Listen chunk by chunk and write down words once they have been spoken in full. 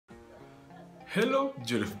Hello,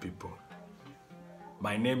 beautiful people.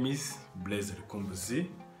 My name is Blaise Rukumbuzi,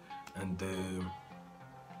 and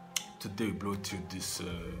today we brought you this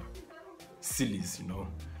series.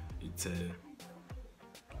 It's a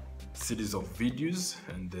series of videos,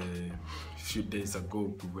 and a few days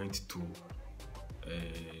ago we went to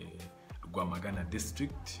Rwamagana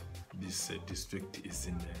district. This district is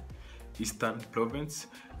in the Eastern province,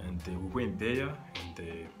 and we went there, and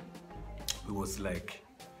it was like,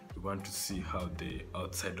 we want to see how the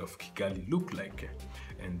outside of Kigali look like,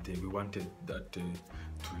 and we wanted that to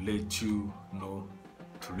let you know,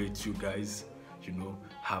 to let you guys,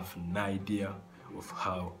 have an idea of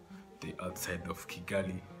how the outside of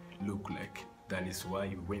Kigali look like. That is why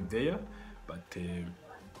we went there, but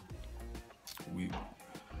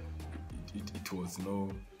it was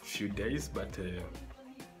no few days, but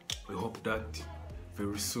we hope that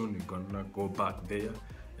very soon we're gonna go back there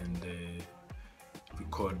and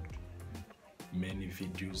record many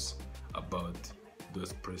videos about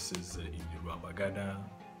those places in Rwamagana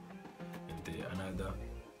and another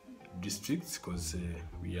districts, because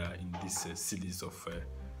we are in this series of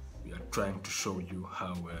we are trying to show you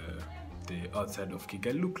how the outside of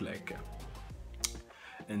Kigali look like.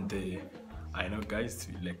 And I know guys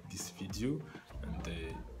you like this video, and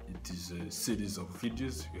it is a series of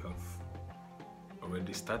videos we have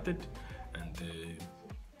already started, and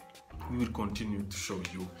we will continue to show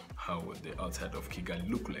you how the outside of Kigali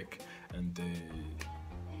look like. And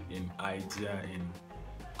in idea, in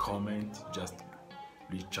comment, just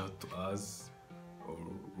reach out to us or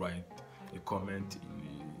write a comment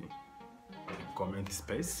in the comment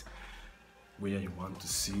space where you want to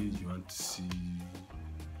see. You want to see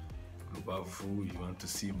Rubavu, you want to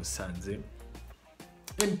see Musanze,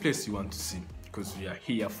 any place you want to see, because we are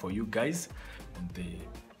here for you guys. And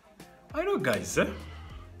I know guys,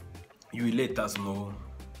 you will let us know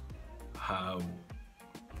how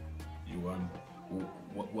you want,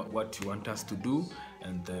 what you want us to do,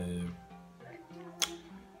 and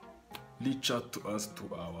reach out to us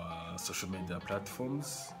to our social media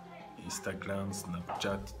platforms: Instagram,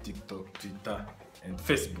 Snapchat, TikTok, Twitter, and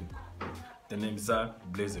Facebook. The names are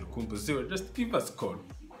Blaise Rukumbuzi, or just give us a call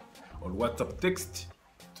or WhatsApp text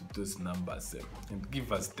to those numbers, and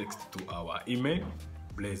give us text to our email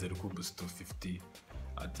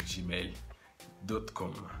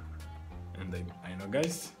blaiserukumbuzi250@gmail.com. And I know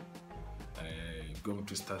guys, I'm going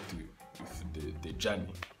to start with the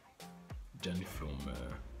journey from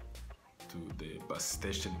to the bus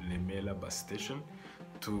station, Lemela bus station,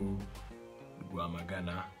 to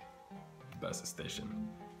Rwamagana bus station.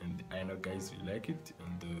 And I know guys you like it,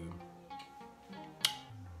 and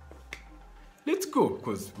let's go,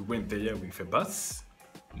 because we went there with a bus,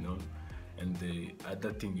 And the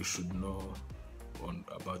other thing you should know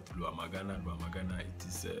about Rwamagana, it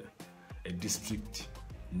is a district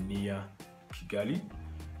near Kigali,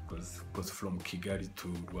 because from Kigali to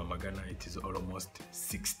Rwamagana it is almost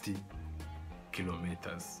 60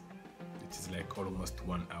 kilometers. It is like almost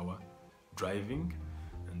 1 hour driving,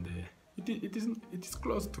 and it is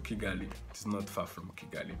close to Kigali. It is not far from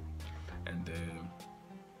Kigali, and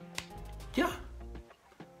yeah,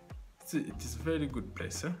 it is a very good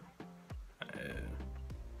place.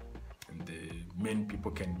 And many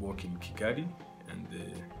people can walk in Kigali and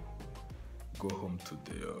go home to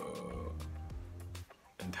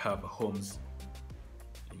and have homes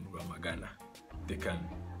in Rwamagana. They can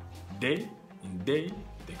day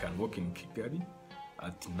they can walk in Kigali.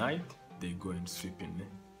 At night they go and sleep in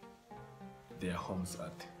their homes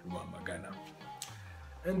at Rwamagana.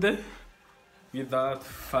 And without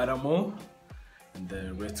furthermore, and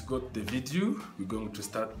let's go to the video. We're going to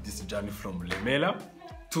start this journey from Lemela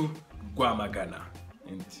to Rwamagana,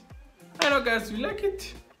 and I know guys you like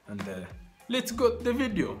it, and let's go to the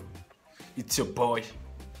video. It's your boy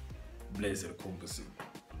Blaise Rukumbuzi.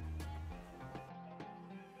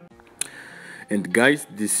 And guys,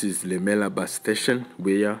 this is Lemela bus station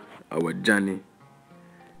where our journey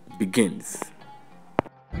begins.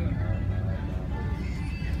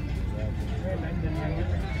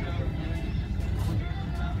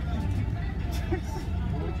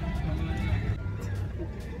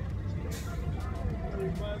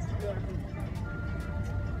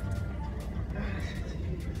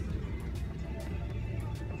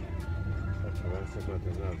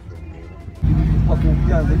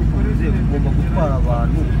 Byanze bikunze ugomba gutwara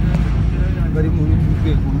abantu bari mu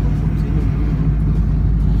rwego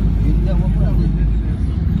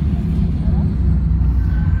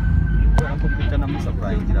rw'urukomite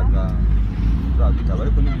n'amasapurayingiraga turabitaba,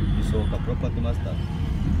 ariko ntibisohoka property master.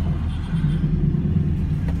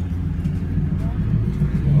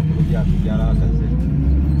 Amakuru byacu byarahagaze.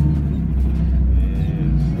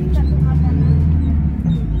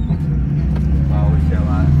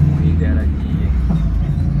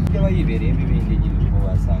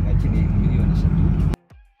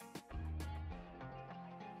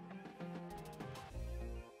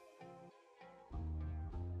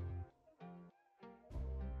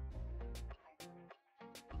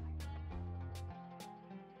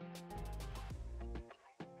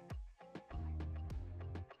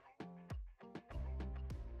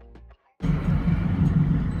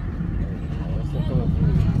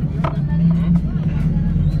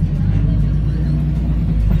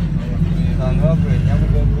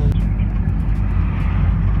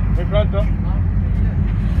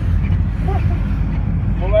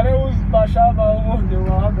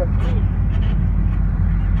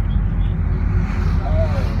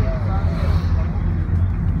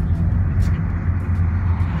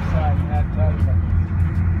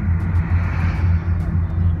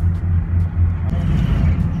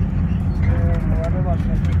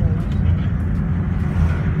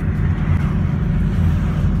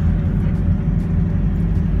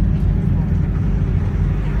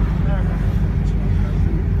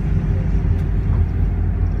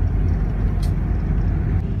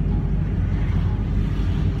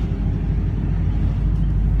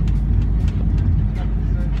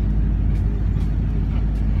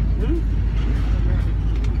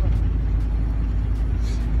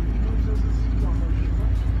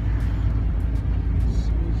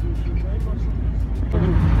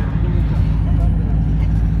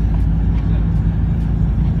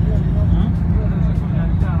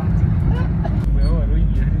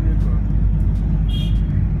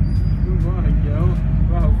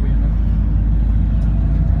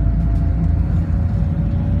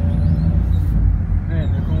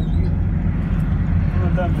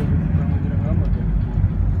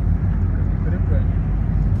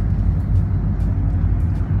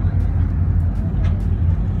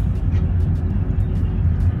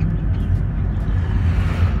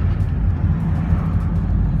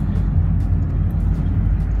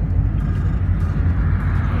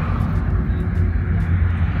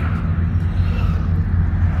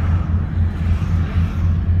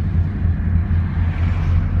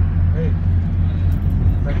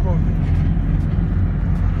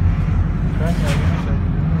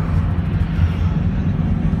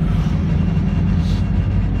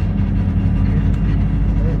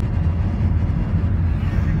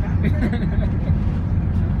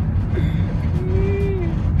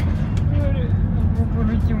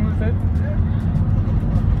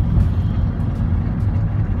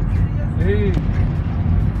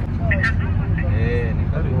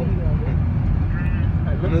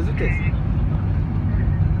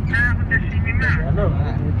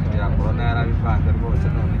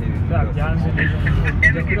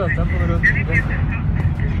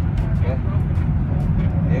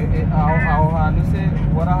 aho hantu se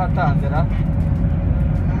warahatanzira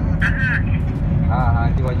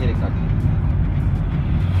hahandi wanyerekaga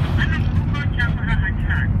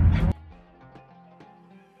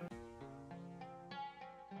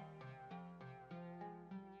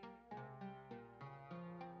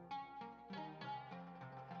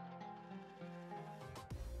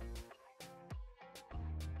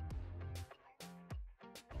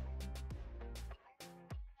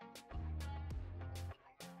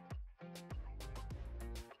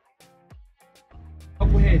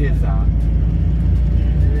guhereza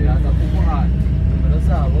yaza kuguha nomero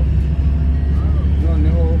zabo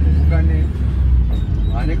noneho uvugane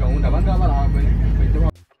wane gahunda abangaba barahabwe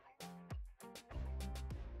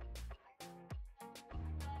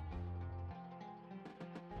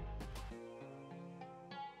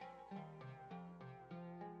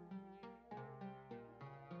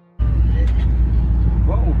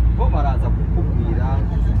bo baraza kukubwira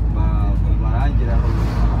barangira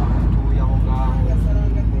utuye aho ngaho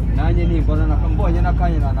nanjye nimbona mbonye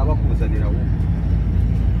n'akanya nanabakuzanira ahubwo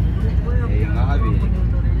nka habiri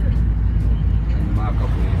hanyuma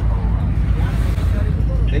hakagurishwa aho hantu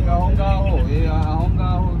reka aho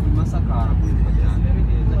ngaho i Masaka haragurishwa cyane ari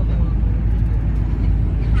heza cyane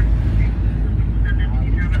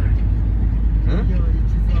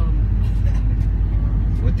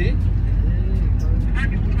uti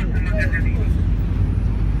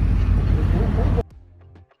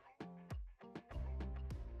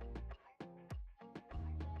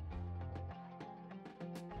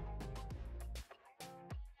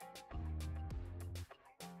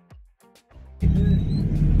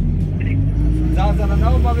nzazana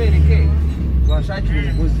nabo babereke bashakira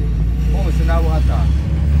umuguzi bose nabo hatanu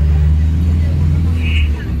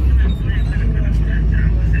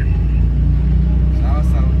sawa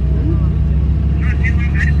sawa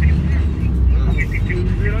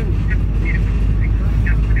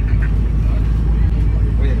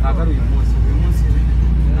oye ntabwo ari uyu munsi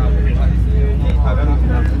ntabwo ari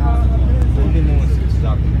undi munsi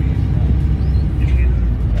tuzakubwira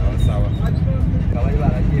sawa bari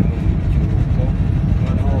baragiye mu kiruhuko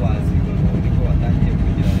noneho bazi niko batangiye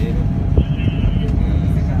kugira rero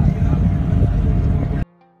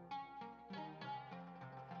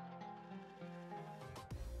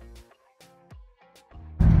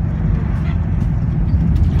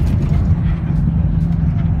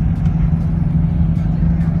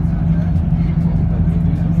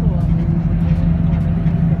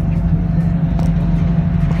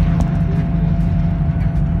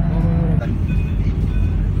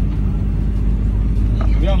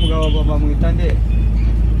mugabo bamwita nde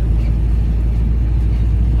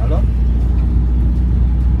halo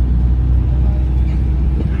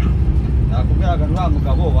nakubwiraga nta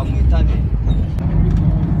mugabo bamwita nde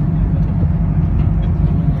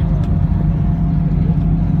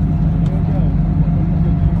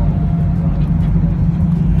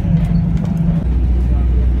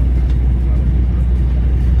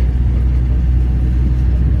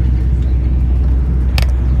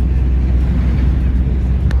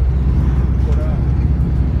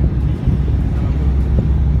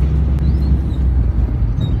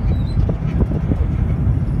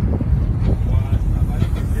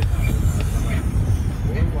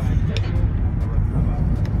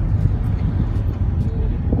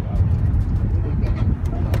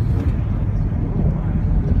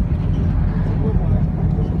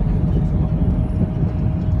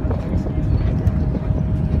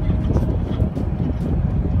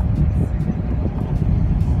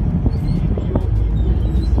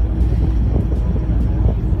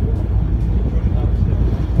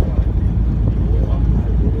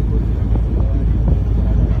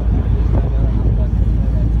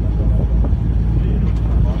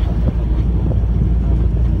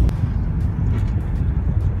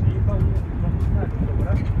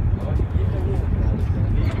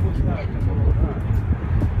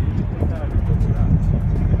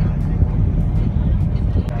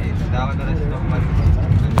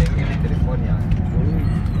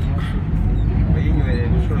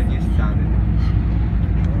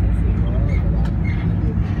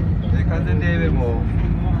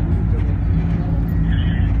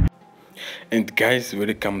And guys,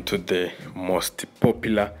 welcome to the most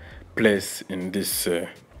popular place in this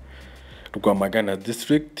Rwamagana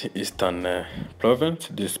district, Eastern province.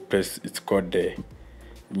 This place is called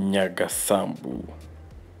Nyagasambu.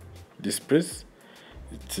 This place,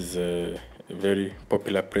 it is a very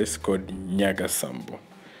popular place called Nyagasambu,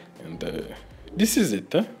 and this is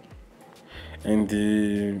it. And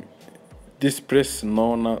this place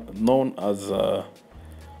known as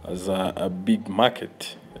as a big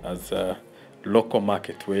market, as a local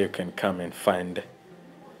market where you can come and find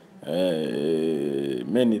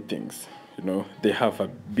many things. You know, they have a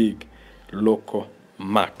big local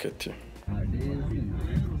market.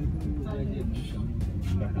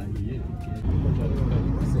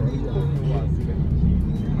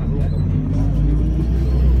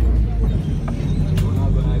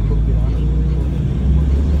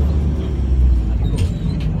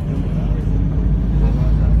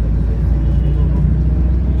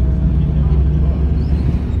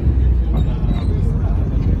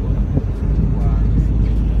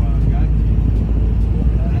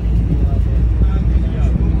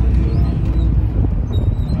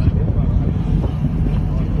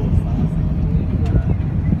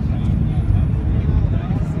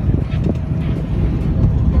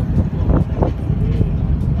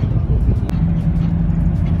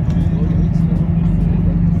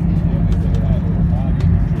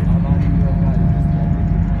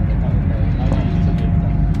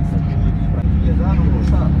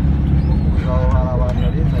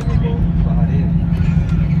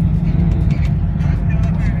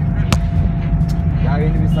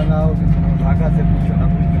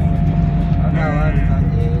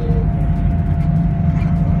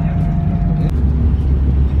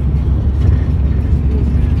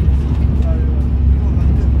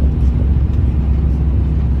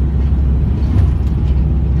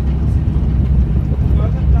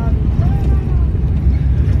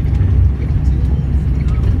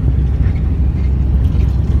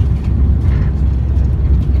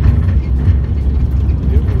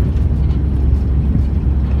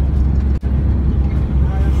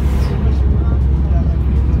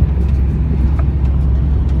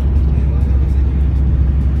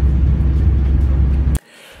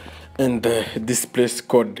 And this place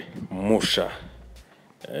called Musha,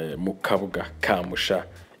 Mukabuga Kamusha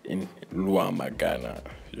in Rwamagana,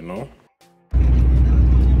 you know.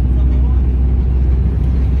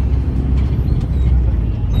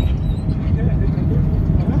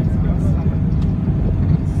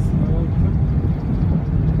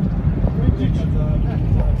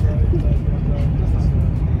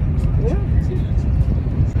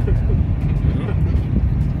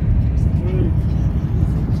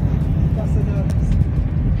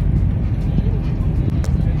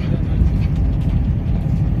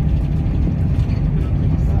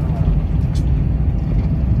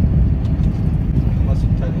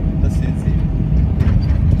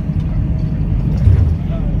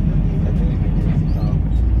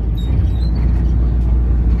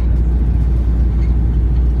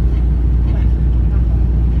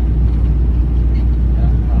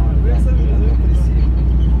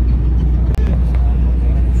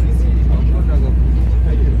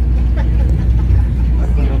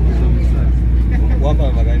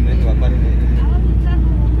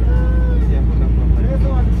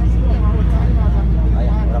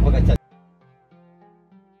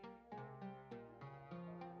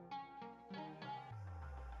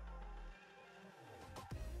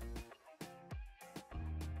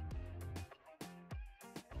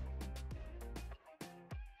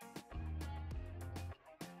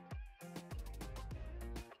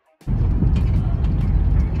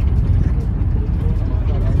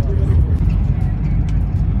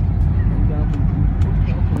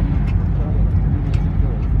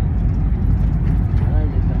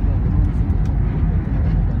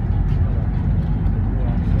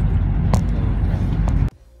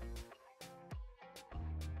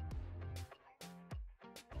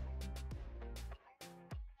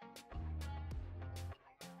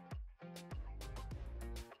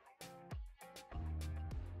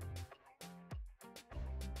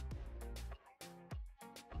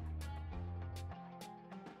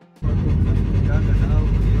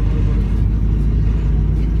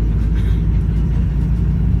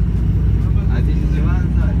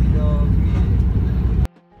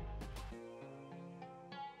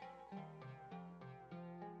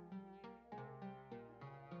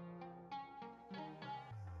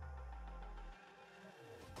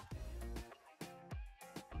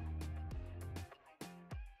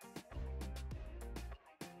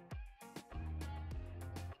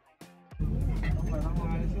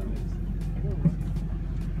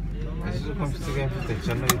 Ese ko mfite mfite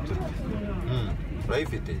channel YouTube.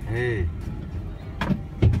 Urayifite?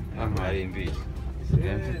 Amari mbi.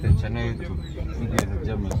 Mfite channel YouTube. Ibintu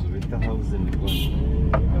by'amazu bita house in Rwanda.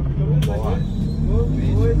 Wow.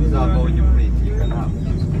 Bizabonye muri iki kanama.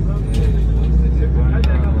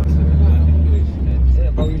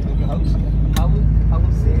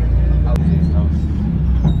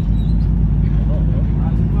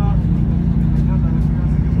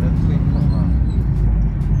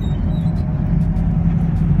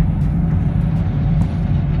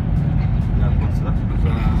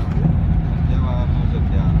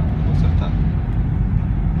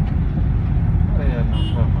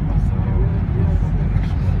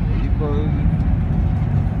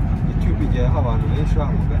 benshi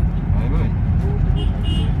bamugana wabibonye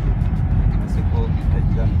ese ko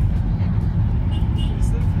itagira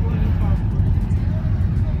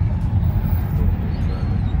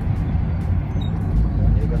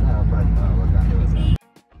yega nta bari abagande bazana.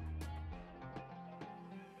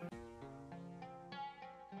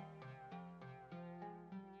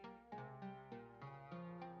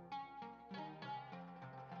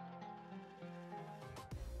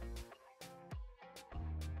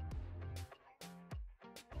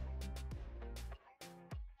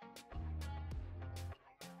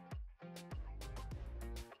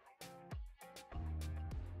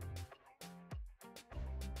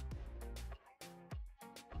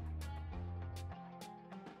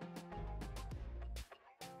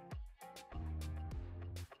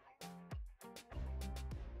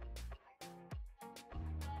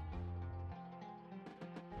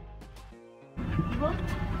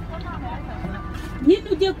 nyine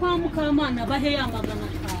ujye kwa Mukamana bahe ya magana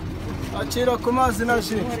atanu akira ku mazi na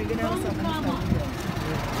ji.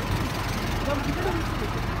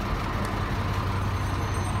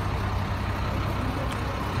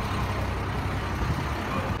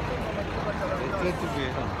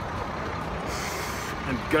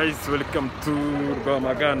 And guys, welcome to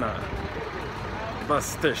Rwamagana bus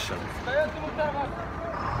station.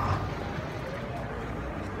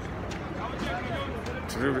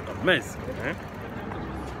 It's really amazing, eh?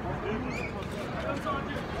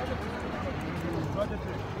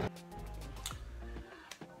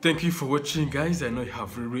 Thank you for watching, guys. I know you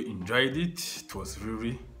have really enjoyed it. It was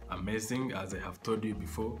really amazing. As I have told you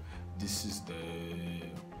before, this is the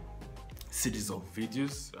series of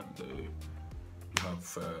videos, and we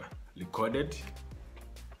have recorded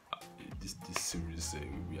this series.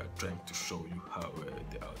 We are trying to show you how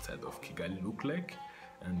the outside of Kigali look like,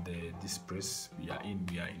 and this place we are in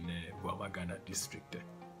Rwamagana district.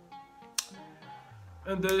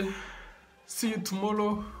 And see you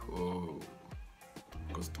tomorrow,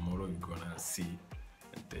 because tomorrow we're gonna see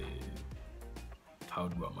how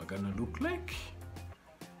Rwamagana look like.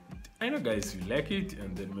 I know, guys, you like it,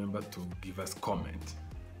 and then remember to give us comment.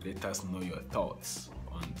 Let us know your thoughts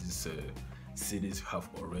on this series you have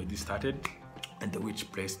already started, and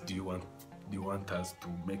which place do you want us to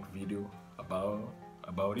make video about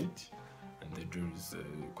it. And there is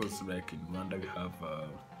because like in Rwanda we have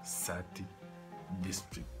 30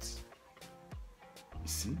 districts. You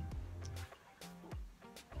see,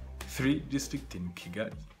 3 districts in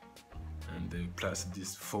Kigali, and plus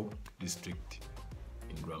this 4 districts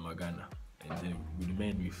in Rwamagana, and then we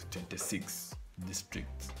remain with 26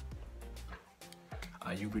 districts.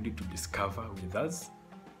 Are you ready to discover with us?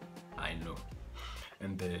 I know.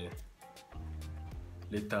 And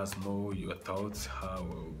let us know your thoughts, how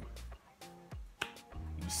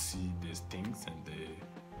you see these things, and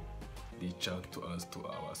reach out to us to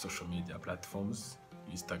our social media platforms: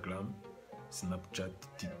 Instagram, Snapchat,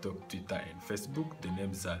 TikTok, Twitter, and Facebook. The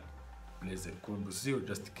names are Blaise Rukumbuzi, or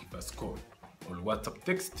just give us a call or WhatsApp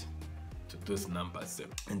text to those numbers,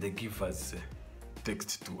 and they give us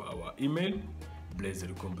text to our email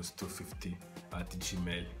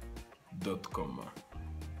blaiserukumbuzi250@gmail.com.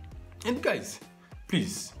 And guys,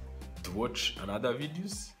 please to watch another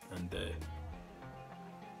videos, and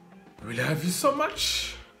we love you so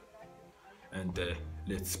much, and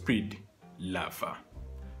let's spread love.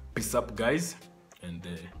 Peace up, guys, and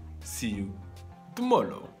see you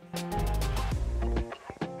tomorrow.